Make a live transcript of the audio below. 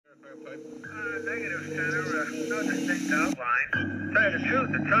Negative center, no distinct outline. Tell you the truth,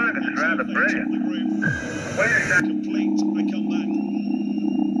 the target's rather brilliant. Wait a second. Complete. I come back.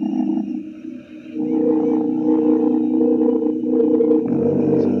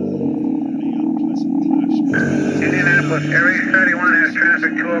 Indianapolis, Area 31 has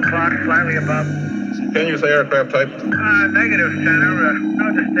traffic 2 o'clock, slightly above. Can you say aircraft type? Negative center,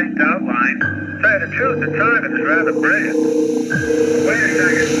 no distinct outline. Tell you the truth, the target's rather brilliant. Wait a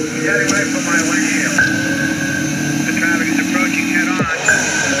second, he's heading right for my windshield. The traffic is approaching head on.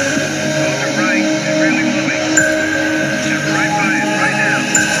 Over right, it's really moving. It's right by it, right now.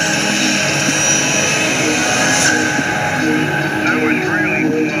 That was really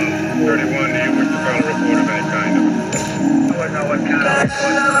close. 31, do you wish to file a report of any kind? I wouldn't know what kind of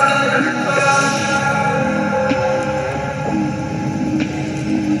report.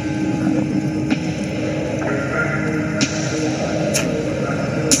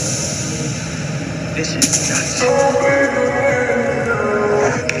 This is nuts.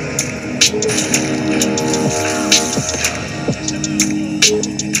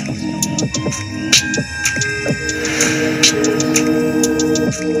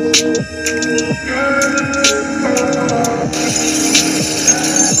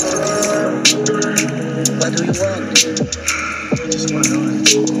 What do you want? What's going on?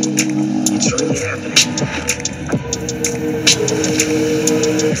 It's really happening.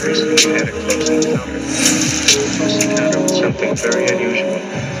 Recently we had a close encounter. Close encounter with something very unusual.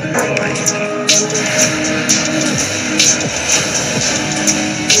 No one can see this.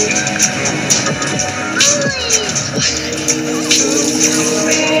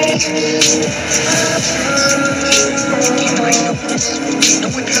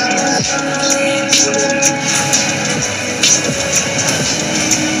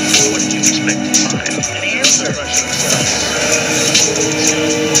 What do you expect to find? An answer.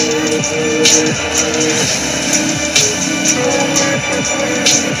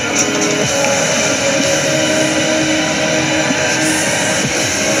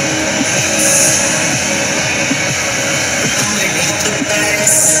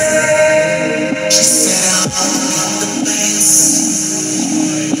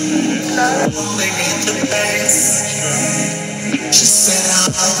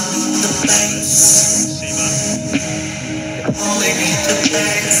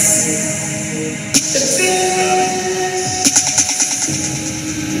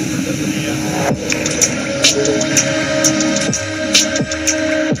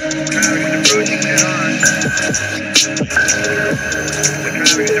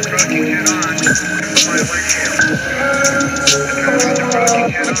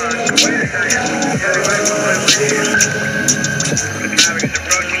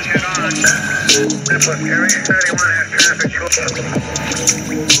 Area 31 has traffic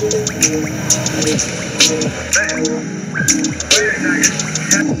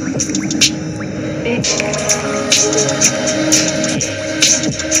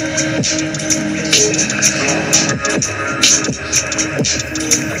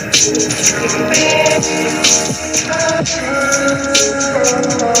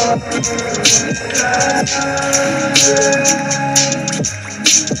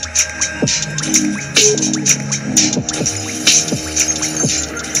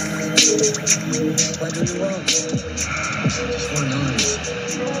What do you want? Just more noise.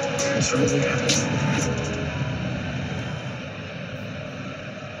 It's really happening.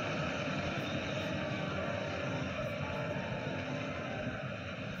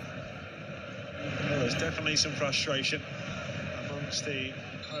 Well, there's definitely some frustration amongst the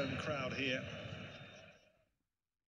home crowd here.